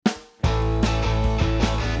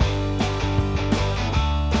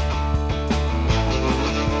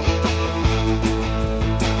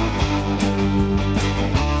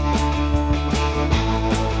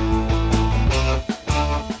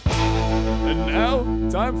Now,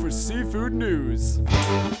 time for seafood news.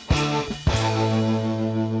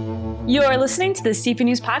 You're listening to the Seafood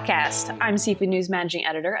News Podcast. I'm Seafood News Managing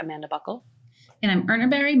Editor Amanda Buckle. And I'm Urner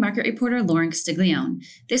Barry Market Reporter Lauren Castiglione.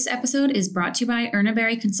 This episode is brought to you by Urner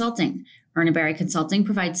Barry Consulting. Urner Barry Consulting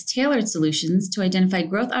provides tailored solutions to identify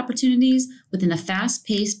growth opportunities within the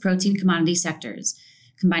fast-paced protein commodity sectors.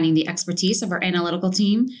 Combining the expertise of our analytical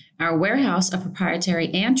team, our warehouse of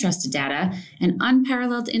proprietary and trusted data, and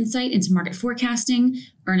unparalleled insight into market forecasting,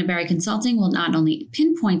 Urner Barry Consulting will not only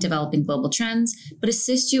pinpoint developing global trends, but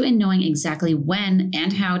assist you in knowing exactly when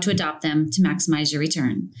and how to adopt them to maximize your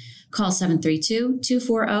return. Call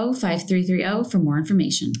 732-240-5330 for more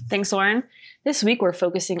information. Thanks, Lauren. This week, we're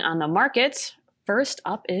focusing on the markets. First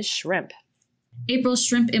up is shrimp. April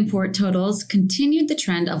shrimp import totals continued the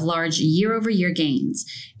trend of large year-over-year gains.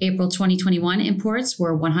 April 2021 imports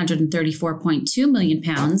were 134.2 million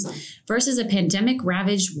pounds versus a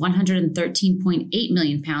pandemic-ravaged 113.8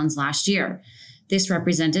 million pounds last year. This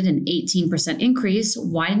represented an 18% increase,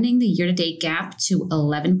 widening the year-to-date gap to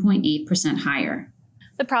 11.8% higher.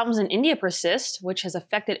 The problems in India persist, which has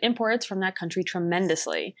affected imports from that country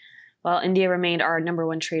tremendously. While India remained our number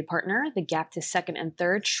one trade partner, the gap to second and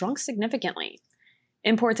third shrunk significantly.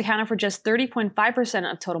 Imports accounted for just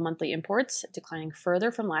 30.5% of total monthly imports, declining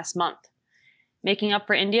further from last month. Making up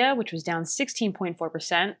for India, which was down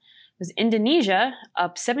 16.4%, was Indonesia,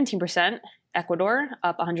 up 17%, Ecuador,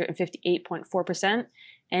 up 158.4%,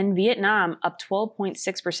 and Vietnam, up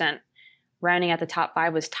 12.6%. Rounding at the top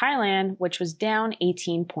five was Thailand, which was down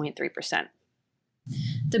 18.3%.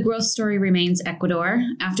 The growth story remains Ecuador.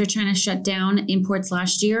 After China shut down imports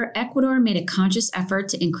last year, Ecuador made a conscious effort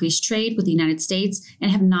to increase trade with the United States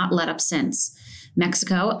and have not let up since.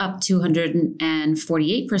 Mexico up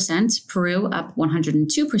 248%, Peru up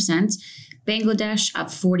 102%, Bangladesh up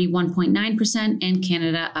 41.9%, and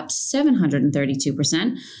Canada up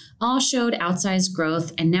 732%, all showed outsized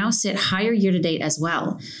growth and now sit higher year-to-date as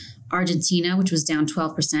well. Argentina, which was down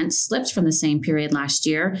 12%, slipped from the same period last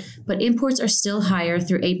year, but imports are still higher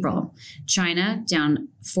through April. China, down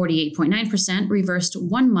 48.9%, reversed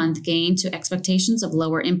 1 month gain to expectations of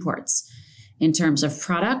lower imports. In terms of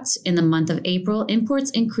product, in the month of April, imports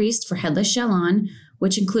increased for headless shell-on,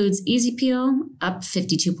 which includes easy peel, up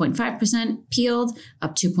 52.5%, peeled,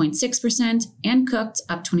 up 2.6%, and cooked,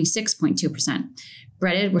 up 26.2%.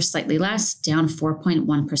 Breaded were slightly less, down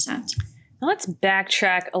 4.1%. Now let's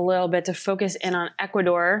backtrack a little bit to focus in on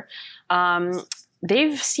Ecuador.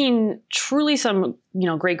 They've seen truly some,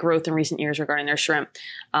 great growth in recent years regarding their shrimp.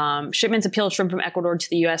 Shipments of peeled shrimp from Ecuador to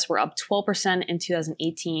the U.S. were up 12% in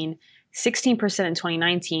 2018, 16% in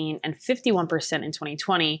 2019, and 51% in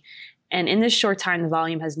 2020. And in this short time, the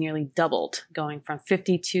volume has nearly doubled, going from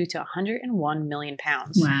 52 to 101 million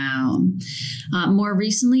pounds. Wow. More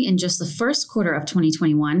recently, in just the first quarter of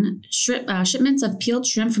 2021, shipments of peeled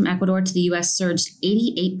shrimp from Ecuador to the U.S. surged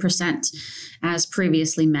 88%. As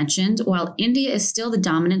previously mentioned, while India is still the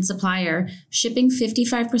dominant supplier, shipping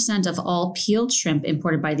 55% of all peeled shrimp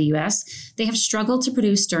imported by the U.S., they have struggled to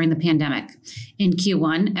produce during the pandemic. In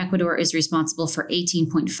Q1, Ecuador is responsible for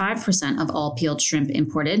 18.5% of all peeled shrimp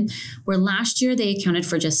imported, where last year they accounted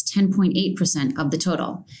for just 10.8% of the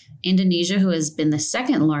total. Indonesia, who has been the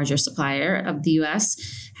second larger supplier of the U.S.,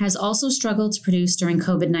 has also struggled to produce during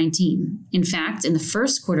COVID-19. In fact, in the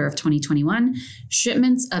first quarter of 2021,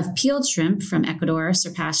 shipments of peeled shrimp from Ecuador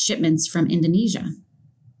surpassed shipments from Indonesia.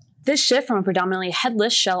 This shift from a predominantly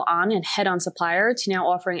headless shell-on and head-on supplier to now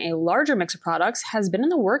offering a larger mix of products has been in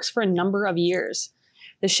the works for a number of years.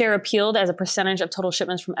 The share of peeled as a percentage of total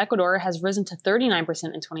shipments from Ecuador has risen to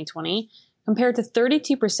 39% in 2020, compared to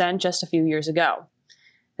 32% just a few years ago.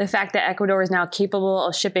 The fact that Ecuador is now capable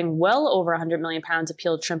of shipping well over 100 million pounds of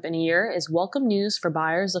peeled shrimp in a year is welcome news for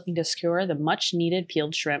buyers looking to secure the much-needed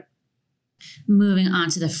peeled shrimp. Moving on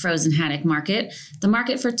to the frozen haddock market. The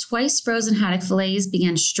market for twice frozen haddock fillets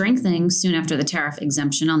began strengthening soon after the tariff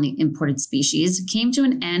exemption on the imported species came to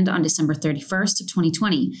an end on December 31st of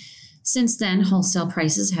 2020. Since then, wholesale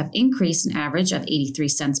prices have increased an average of 83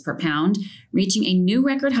 cents per pound, reaching a new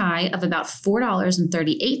record high of about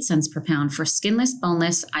 $4.38 per pound for skinless,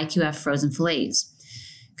 boneless IQF frozen fillets.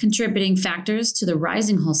 Contributing factors to the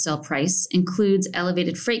rising wholesale price includes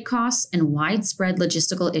elevated freight costs and widespread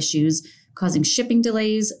logistical issues causing shipping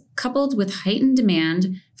delays, coupled with heightened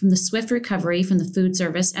demand from the swift recovery from the food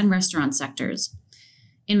service and restaurant sectors.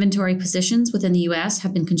 Inventory positions within the U.S.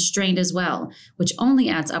 have been constrained as well, which only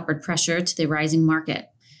adds upward pressure to the rising market.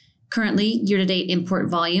 Currently, year-to-date import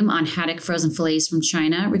volume on haddock frozen fillets from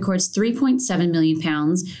China records 3.7 million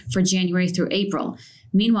pounds for January through April,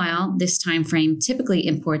 Meanwhile, this time frame typically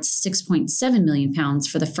imports 6.7 million pounds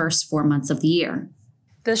for the first 4 months of the year.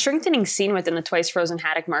 The strengthening seen within the twice frozen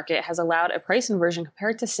haddock market has allowed a price inversion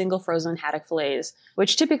compared to single frozen haddock fillets,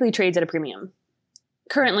 which typically trades at a premium.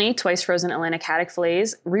 Currently, twice frozen Atlantic haddock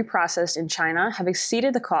fillets reprocessed in China have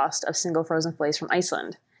exceeded the cost of single frozen fillets from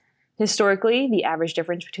Iceland. Historically, the average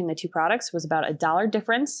difference between the two products was about $1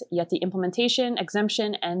 difference, yet the implementation,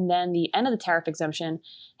 exemption, and then the end of the tariff exemption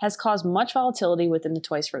has caused much volatility within the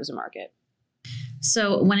twice frozen market.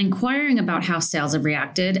 So when inquiring about how sales have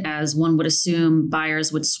reacted, as one would assume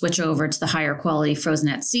buyers would switch over to the higher quality frozen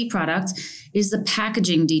at sea product, is the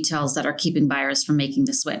packaging details that are keeping buyers from making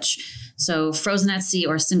the switch. So frozen at sea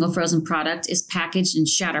or single frozen product is packaged in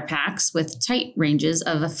shatter packs with tight ranges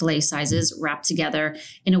of fillet sizes wrapped together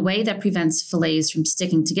in a way that prevents fillets from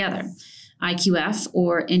sticking together. IQF,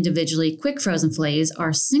 or individually quick frozen fillets,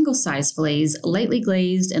 are single-size fillets, lightly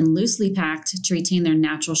glazed and loosely packed to retain their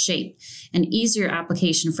natural shape, an easier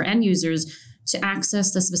application for end users to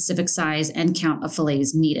access the specific size and count of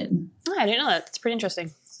fillets needed. Oh, I didn't know that. That's pretty interesting.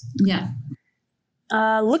 Yeah.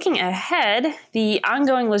 Looking ahead, the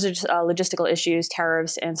ongoing logistical issues,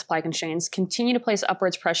 tariffs, and supply constraints continue to place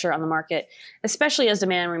upwards pressure on the market, especially as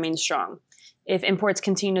demand remains strong. If imports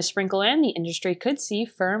continue to sprinkle in, the industry could see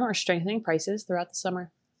firm or strengthening prices throughout the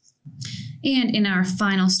summer. And in our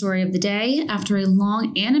final story of the day, after a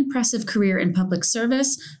long and impressive career in public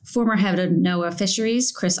service, former head of NOAA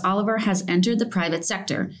Fisheries, Chris Oliver, has entered the private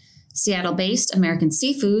sector. Seattle-based American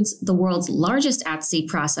Seafoods, the world's largest at-sea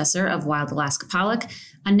processor of wild Alaska pollock,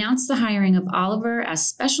 announced the hiring of Oliver as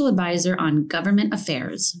special advisor on government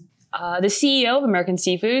affairs. The CEO of American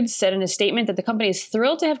Seafoods said in a statement that the company is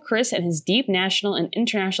thrilled to have Chris and his deep national and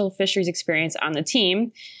international fisheries experience on the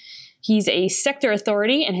team. He's a sector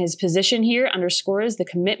authority, and his position here underscores the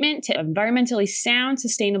commitment to environmentally sound,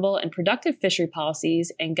 sustainable, and productive fishery policies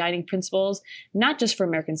and guiding principles, not just for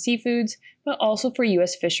American Seafoods, but also for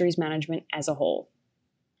U.S. fisheries management as a whole.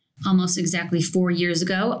 Almost exactly 4 years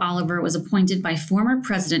ago, Oliver was appointed by former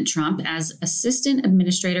President Trump as Assistant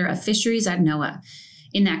Administrator of Fisheries at NOAA.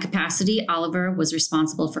 In that capacity, Oliver was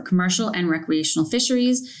responsible for commercial and recreational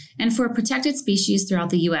fisheries and for protected species throughout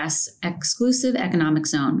the U.S. exclusive economic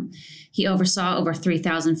zone. He oversaw over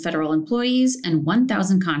 3,000 federal employees and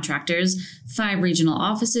 1,000 contractors, 5 regional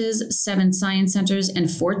offices, 7 science centers,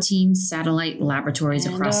 and 14 satellite laboratories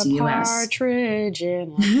across the U.S. Partridge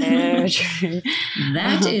in a pear tree.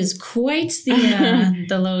 That is quite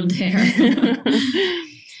the load there.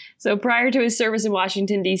 So prior to his service in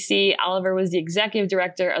Washington, D.C., Oliver was the executive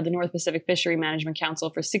director of the North Pacific Fishery Management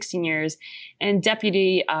Council for 16 years and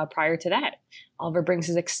deputy prior to that. Oliver brings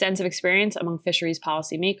his extensive experience among fisheries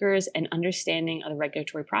policymakers and understanding of the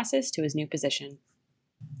regulatory process to his new position.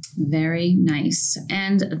 Very nice.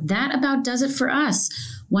 And that about does it for us.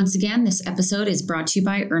 Once again, this episode is brought to you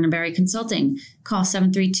by Erneberry Consulting. Call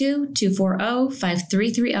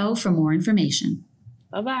 732-240-5330 for more information.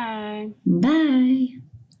 Bye-bye. Bye.